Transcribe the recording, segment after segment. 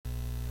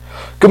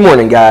Good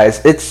morning,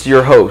 guys. It's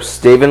your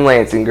host, David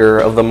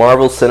Lanzinger of the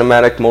Marvel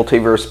Cinematic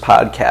Multiverse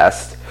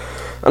podcast.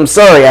 I'm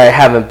sorry I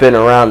haven't been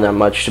around that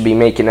much to be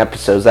making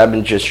episodes. I've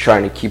been just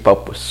trying to keep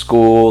up with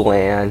school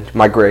and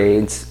my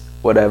grades,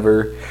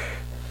 whatever.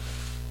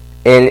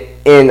 And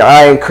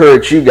I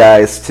encourage you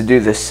guys to do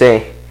the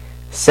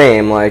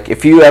same. Like,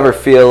 if you ever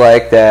feel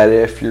like that,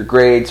 if your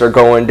grades are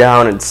going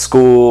down in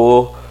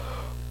school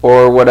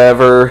or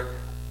whatever,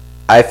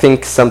 I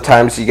think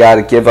sometimes you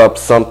gotta give up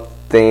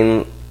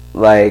something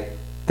like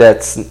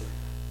it's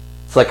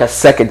like a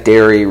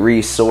secondary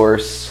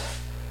resource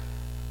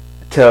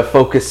to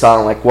focus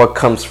on, like, what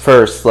comes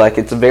first. Like,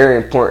 it's very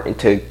important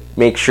to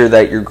make sure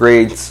that your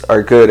grades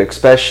are good,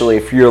 especially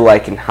if you're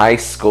like in high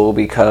school,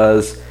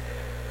 because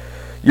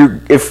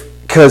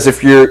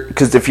if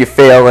you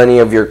fail any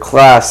of your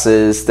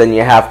classes, then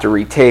you have to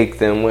retake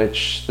them,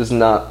 which is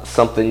not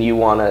something you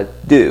want to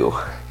do.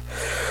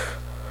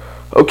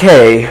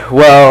 Okay,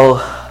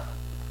 well,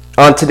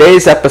 on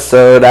today's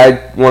episode,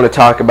 I want to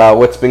talk about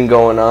what's been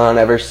going on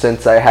ever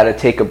since I had to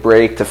take a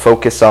break to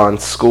focus on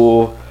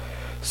school.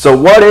 So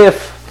What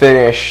If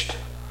finished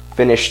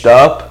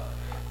up.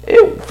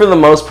 For the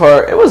most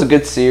part, it was a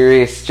good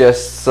series.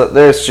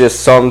 There's just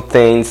some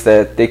things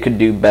that they could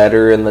do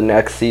better in the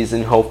next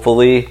season,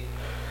 hopefully.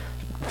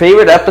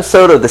 Favorite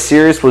episode of the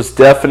series was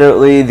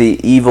definitely the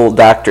evil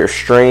Doctor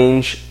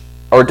Strange,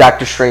 or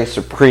Doctor Strange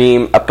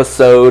Supreme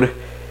episode.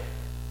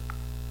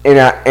 And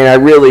I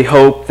really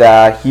hope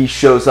that he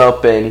shows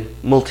up in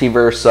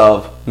Multiverse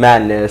of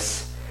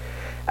Madness.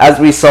 As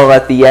we saw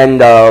at the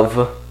end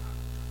of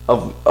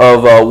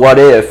What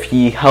If,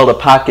 he held a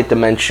pocket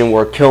dimension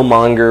where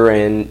Killmonger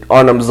and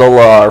Arnim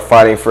Zola are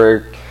fighting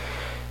for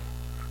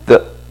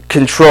the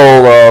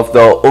control of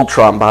the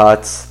Ultron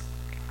bots.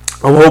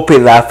 I'm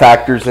hoping that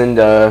factors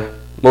into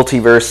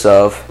Multiverse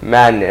of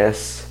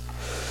Madness.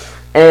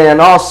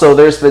 And also,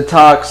 there's been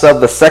talks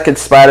of the second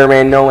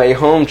Spider-Man No Way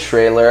Home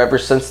trailer. Ever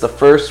since the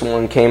first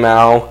one came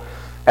out,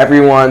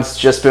 everyone's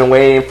just been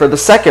waiting for the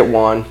second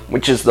one,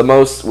 which is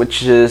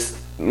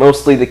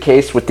mostly the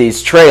case with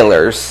these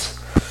trailers.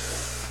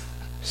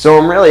 So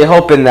I'm really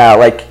hoping that,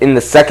 like, in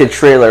the second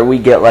trailer, we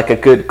get like a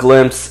good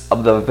glimpse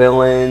of the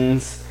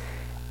villains,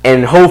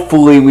 and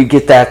hopefully we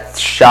get that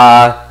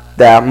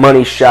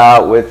money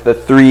shot with the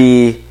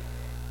three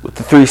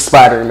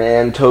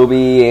Spider-Man,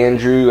 Tobey,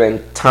 Andrew,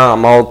 and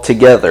Tom all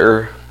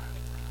together.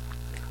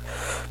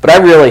 But I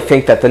really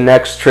think that the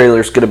next trailer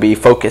is going to be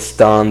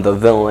focused on the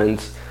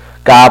villains.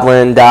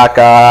 Goblin, Doc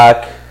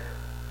Ock,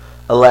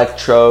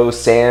 Electro,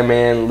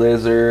 Sandman,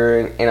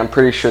 Lizard, and I'm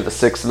pretty sure the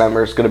sixth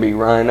member is going to be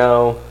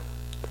Rhino.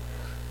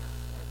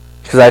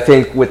 Because I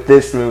think with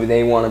this movie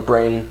they want to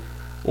bring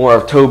more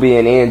of Tobey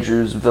and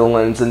Andrew's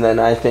villains, and then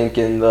I think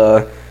in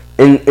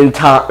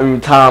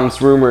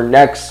Tom's rumored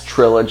next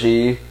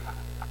trilogy,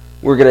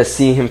 we're going to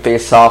see him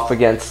face off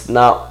against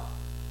not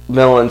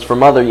villains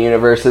from other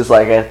universes,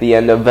 like at the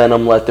end of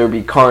Venom Let There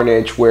Be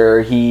Carnage,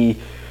 where he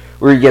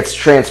gets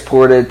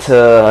transported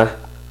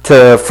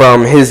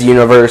from his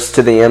universe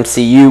to the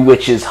MCU,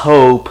 which is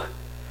Hope.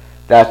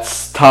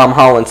 That's Tom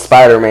Holland's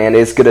Spider-Man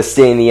is going to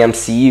stay in the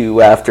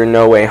MCU after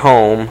No Way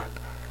Home.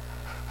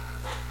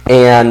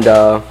 And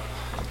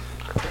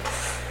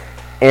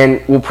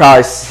we'll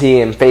probably see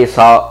him face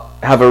off,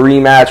 have a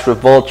rematch with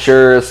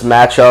Vultures,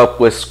 match up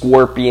with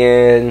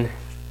Scorpion,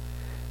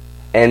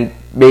 and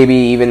maybe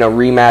even a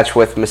rematch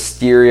with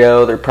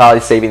Mysterio. They're probably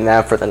saving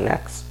that for the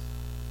next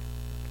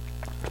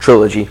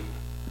trilogy.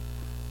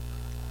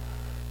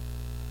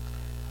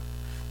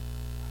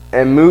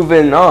 And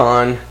moving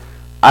on,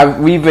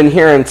 we've been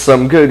hearing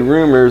some good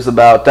rumors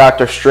about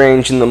Doctor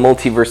Strange in the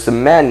Multiverse of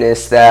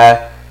Madness,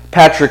 that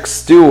Patrick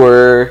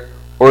Stewart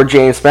or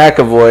James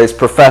McAvoy's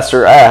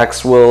Professor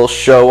X will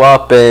show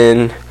up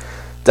in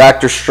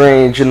Doctor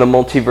Strange in the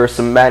Multiverse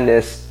of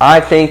Madness. I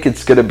think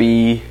it's going to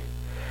be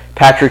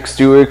Patrick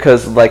Stewart,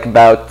 because like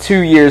about 2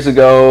 years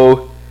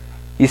ago,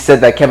 he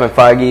said that Kevin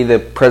Feige, the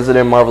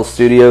president of Marvel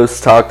Studios,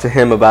 talked to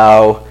him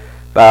about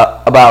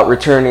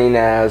returning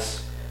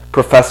as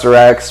Professor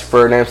X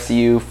for an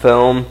MCU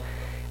film,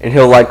 and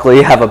he'll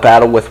likely have a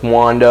battle with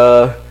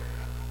Wanda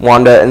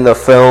in the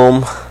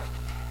film,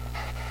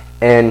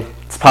 and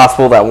it's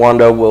possible that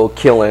Wanda will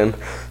kill him.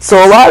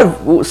 So a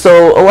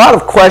lot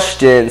of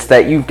questions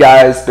that you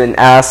guys been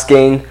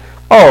asking.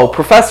 Oh,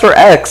 Professor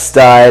X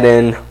died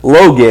in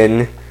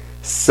Logan,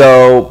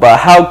 but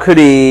how could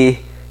he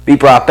be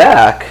brought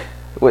back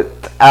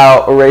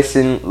without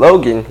erasing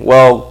Logan?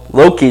 Well,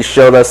 Loki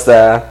showed us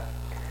that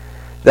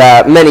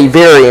many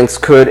variants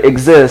could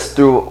exist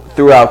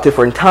throughout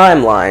different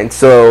timelines.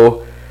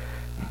 So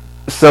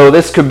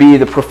this could be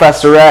the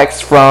Professor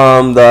X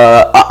from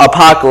the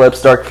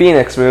Apocalypse Dark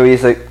Phoenix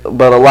movies,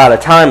 but a lot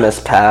of time has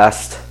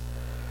passed.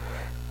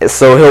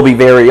 So he'll be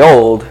very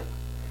old.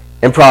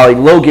 And probably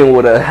Logan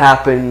would have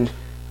happened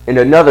in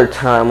another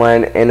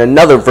timeline, and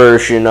another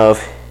version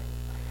of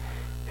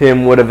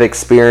him would have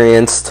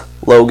experienced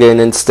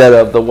Logan instead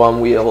of the one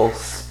we'll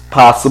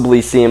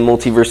possibly see in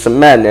Multiverse of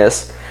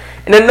Madness.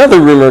 And another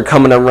rumor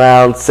coming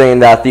around saying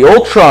that the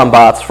Ultron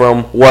bots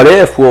from What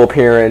If will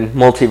appear in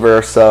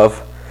Multiverse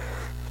of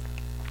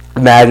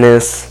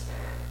Madness,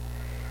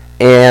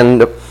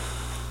 and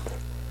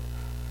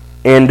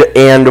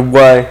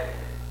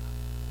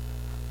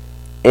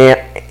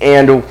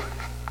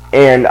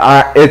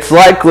it's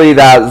likely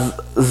that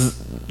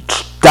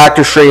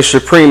Doctor Strange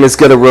Supreme is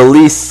going to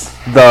release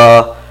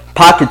the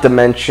pocket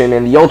dimension,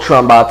 and the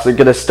Ultron bots are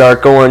going to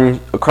start going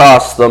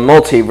across the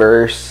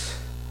multiverse.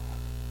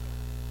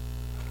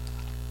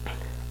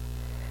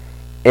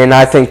 And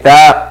I think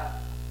that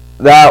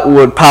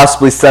would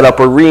possibly set up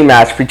a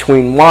rematch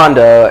between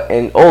Wanda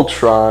and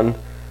Ultron.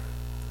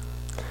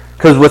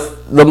 Because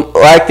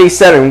like they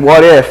said in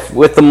What If,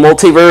 with the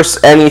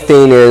multiverse,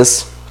 anything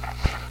is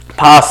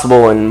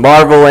possible in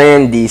Marvel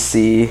and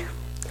DC.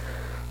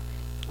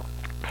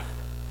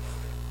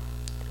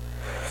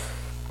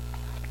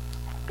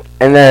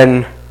 And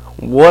then,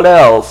 what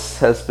else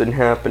has been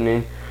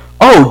happening?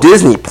 Oh,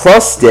 Disney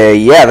Plus Day.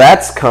 Yeah,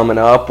 that's coming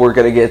up. We're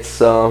going to get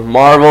some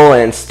Marvel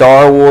and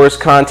Star Wars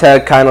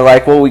content, kind of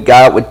like what we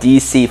got with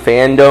DC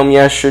Fandom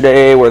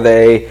yesterday, where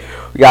we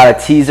got a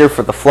teaser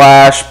for The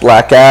Flash,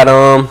 Black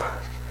Adam,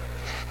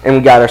 and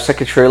we got our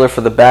second trailer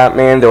for The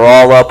Batman. They're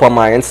all up on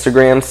my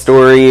Instagram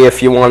story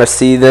if you want to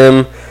see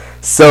them.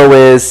 So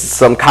is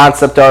some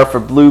concept art for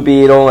Blue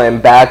Beetle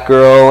and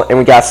Batgirl, and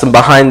we got some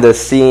behind the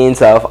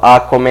scenes of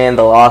Aquaman,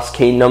 The Lost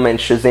Kingdom, and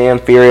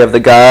Shazam! Fury of the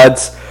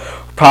Gods.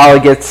 Probably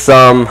get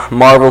some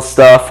Marvel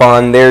stuff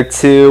on there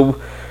too.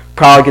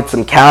 Probably get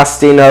some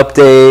casting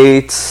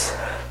updates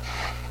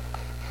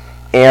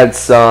and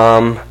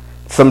some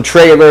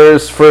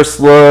trailers, first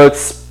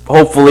looks,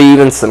 hopefully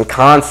even some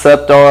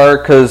concept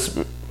art,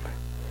 because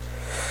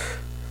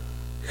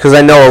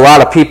I know a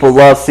lot of people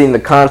love seeing the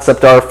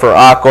concept art for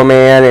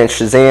Aquaman and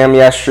Shazam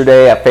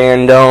yesterday at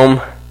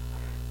Fandom.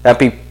 That'd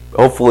be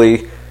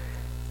hopefully.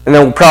 And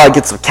then we'll probably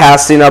get some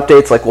casting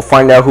updates, like we'll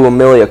find out who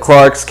Emilia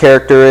Clarke's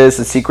character is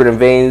in Secret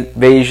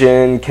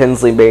Invasion,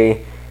 Kinsley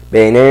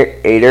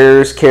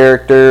Baner's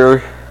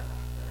character.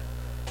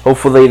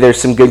 Hopefully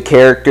there's some good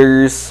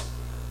characters.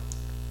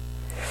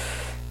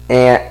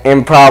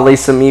 And probably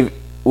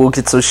we'll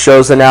get some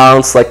shows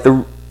announced, like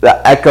the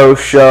Echo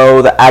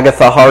show, the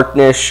Agatha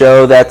Harkness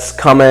show that's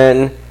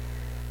coming,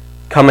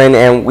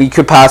 and we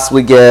could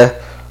possibly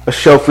get a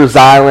show for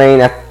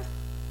Xylane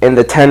in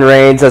the Ten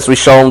Rings, as we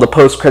show in the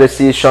post-credit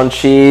scene of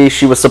Shang-Chi.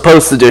 She was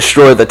supposed to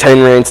destroy the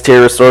Ten Rings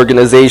terrorist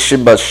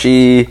organization, but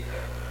she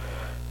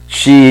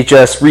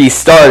just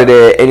restarted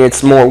it, and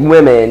it's more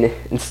women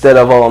instead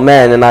of all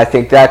men, and I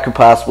think that could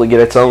possibly get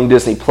its own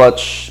Disney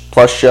Plus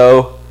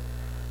show.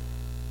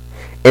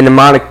 And a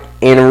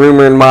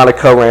rumored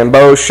Monica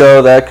Rambeau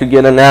show that could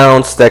get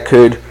announced, that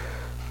could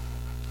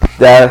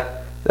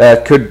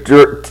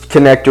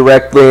connect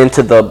directly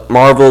into the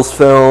Marvel's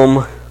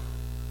film.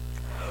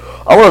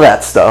 All of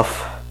that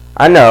stuff.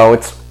 I know,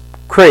 it's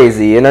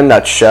crazy in a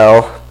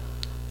nutshell.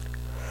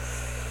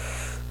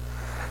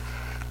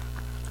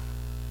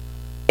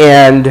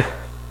 And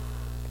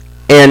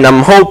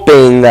I'm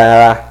hoping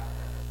that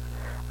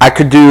I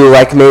could do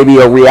like maybe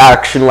a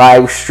reaction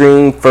live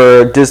stream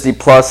for Disney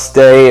Plus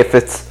Day. If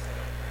it's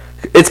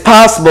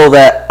possible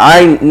that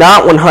I'm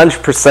not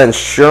 100%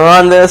 sure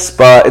on this,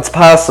 but it's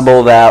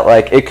possible that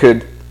like it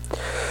could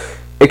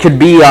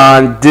be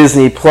on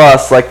Disney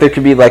Plus. Like there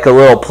could be like a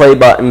little play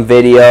button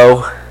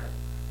video,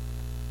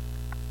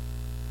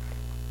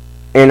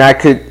 and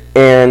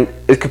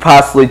it could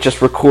possibly just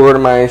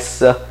record my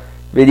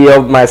video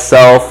of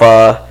myself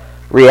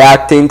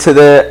reacting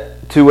to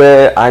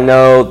it. I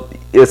know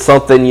it's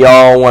something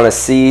y'all want to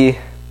see.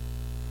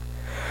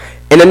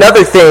 And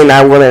another thing,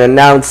 I want to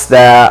announce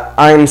that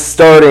I'm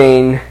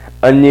starting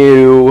a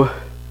new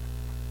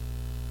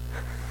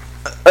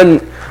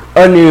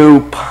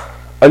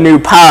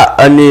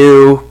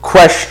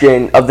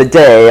question of the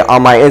day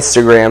on my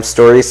Instagram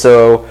story.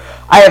 So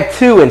I have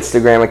two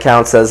Instagram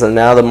accounts as of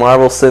now: the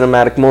Marvel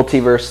Cinematic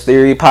Multiverse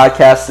Theory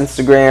Podcast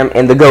Instagram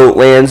and the Goat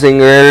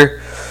Lanzinger.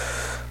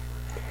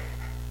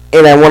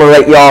 And I want to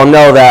let y'all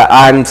know that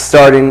I'm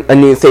starting a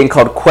new thing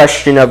called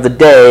Question of the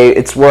Day.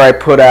 It's where I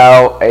put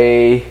out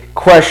a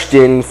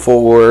question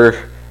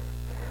for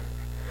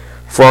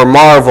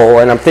Marvel,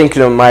 and I'm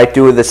thinking I might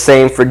do the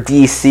same for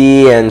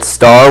DC and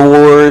Star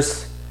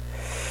Wars.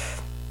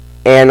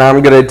 And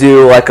I'm gonna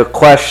do like a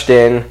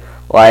question,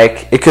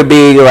 like it could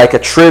be like a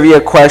trivia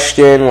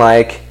question,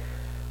 like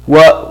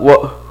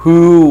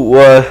who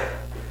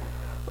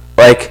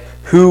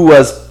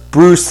was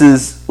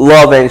Bruce's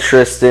love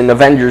interest in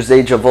Avengers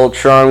Age of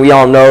Ultron? We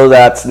all know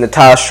that's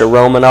Natasha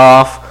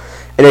Romanoff.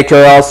 And it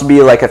could also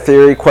be like a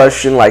theory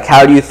question, like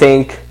how do you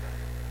think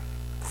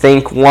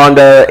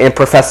Wanda and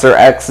Professor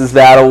X's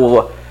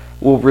battle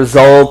will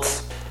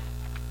result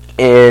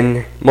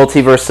in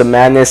Multiverse of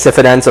Madness if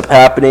it ends up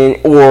happening?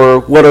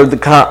 Or what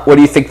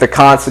do you think the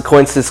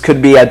consequences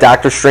could be at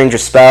Doctor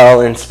Strange's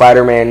spell and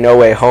Spider-Man No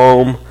Way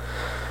Home,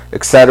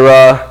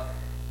 etc.?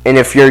 And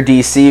if you're a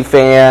DC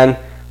fan,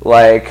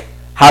 like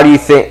how do you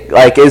think,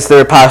 like, is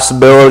there a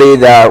possibility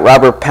that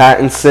Robert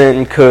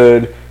Pattinson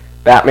could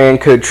Batman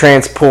could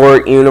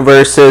transport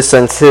universes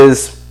since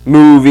his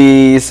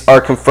movies are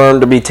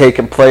confirmed to be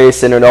taking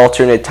place in an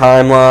alternate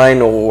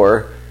timeline,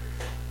 or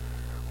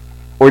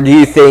do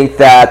you think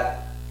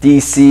that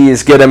DC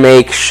is going to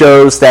make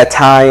shows that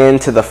tie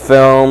into the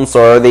films,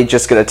 or are they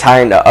just going to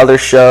tie into other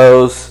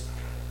shows?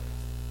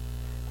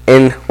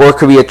 Or it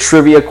could be a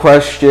trivia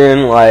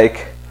question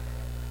like,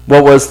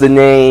 what was the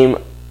name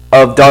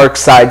of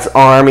Darkseid's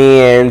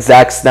army and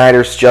Zack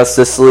Snyder's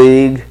Justice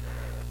League?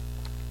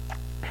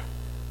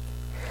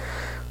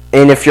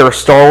 And if you're a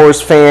Star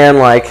Wars fan,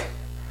 like,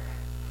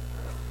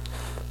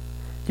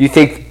 do you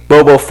think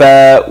Boba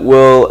Fett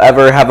will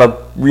ever have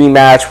a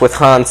rematch with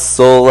Han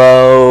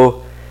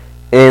Solo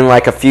in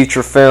like a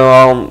future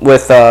film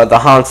with the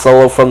Han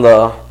Solo from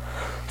the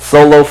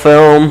Solo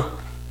film?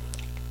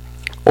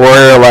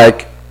 Or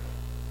like,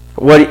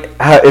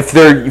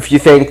 if you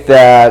think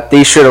that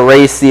they should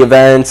erase the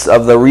events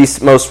of the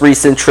most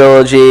recent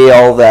trilogy,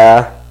 all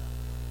that?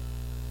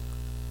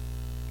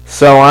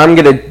 So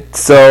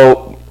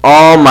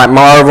all my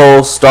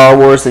Marvel, Star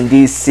Wars, and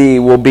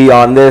DC will be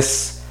on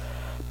this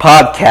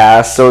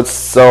podcast.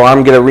 So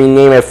I'm gonna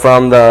rename it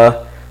from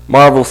the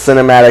Marvel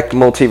Cinematic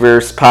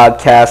Multiverse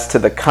podcast to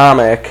the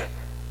Comic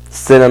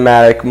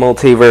Cinematic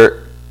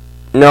Multiverse.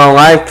 No,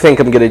 I think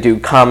I'm gonna do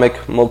Comic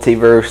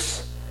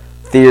Multiverse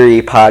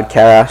Theory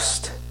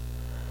podcast.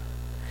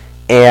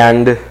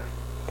 And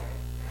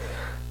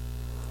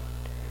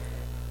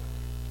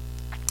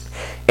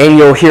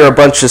you'll hear a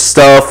bunch of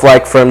stuff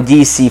like from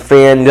DC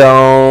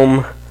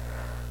Fandom,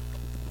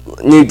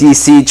 new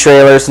DC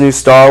trailers, new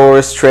Star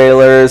Wars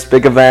trailers,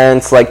 big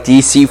events like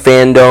DC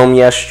Fandom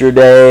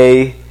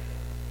yesterday,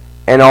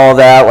 and all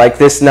that. Like,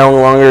 this no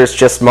longer is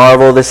just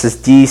Marvel, this is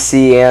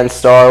DC and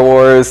Star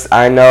Wars.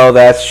 I know,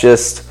 that's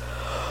just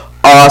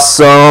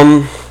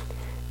awesome,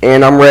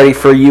 and I'm ready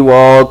for you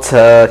all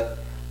to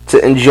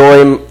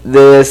enjoy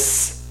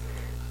this.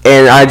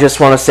 And I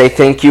just want to say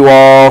thank you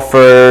all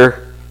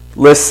for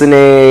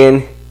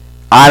listening.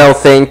 I don't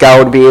think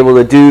I would be able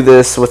to do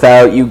this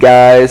without you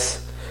guys.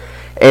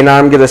 And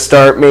I'm going to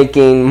start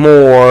making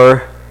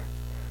more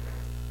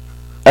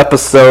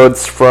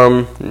episodes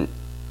from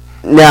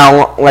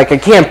now. Like, I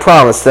can't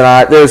promise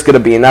that there's going to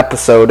be an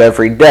episode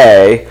every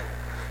day,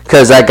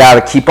 because I got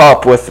to keep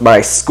up with my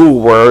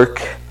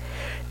schoolwork.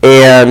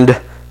 And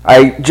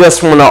I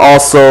just want to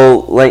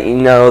also let you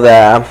know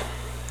that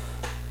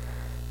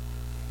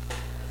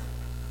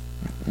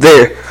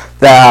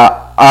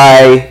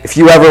if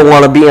you ever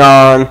want to be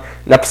on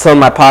an episode of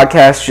my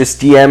podcast, just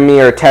DM me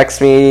or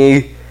text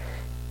me,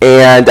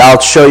 and I'll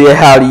show you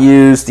how to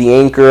use the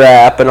Anchor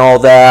app and all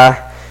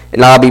that,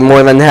 and I'll be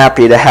more than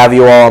happy to have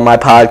you all on my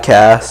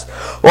podcast.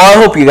 Well,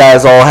 I hope you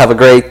guys all have a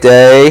great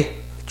day.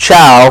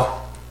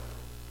 Ciao.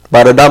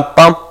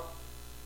 Ba-da-dum-bum.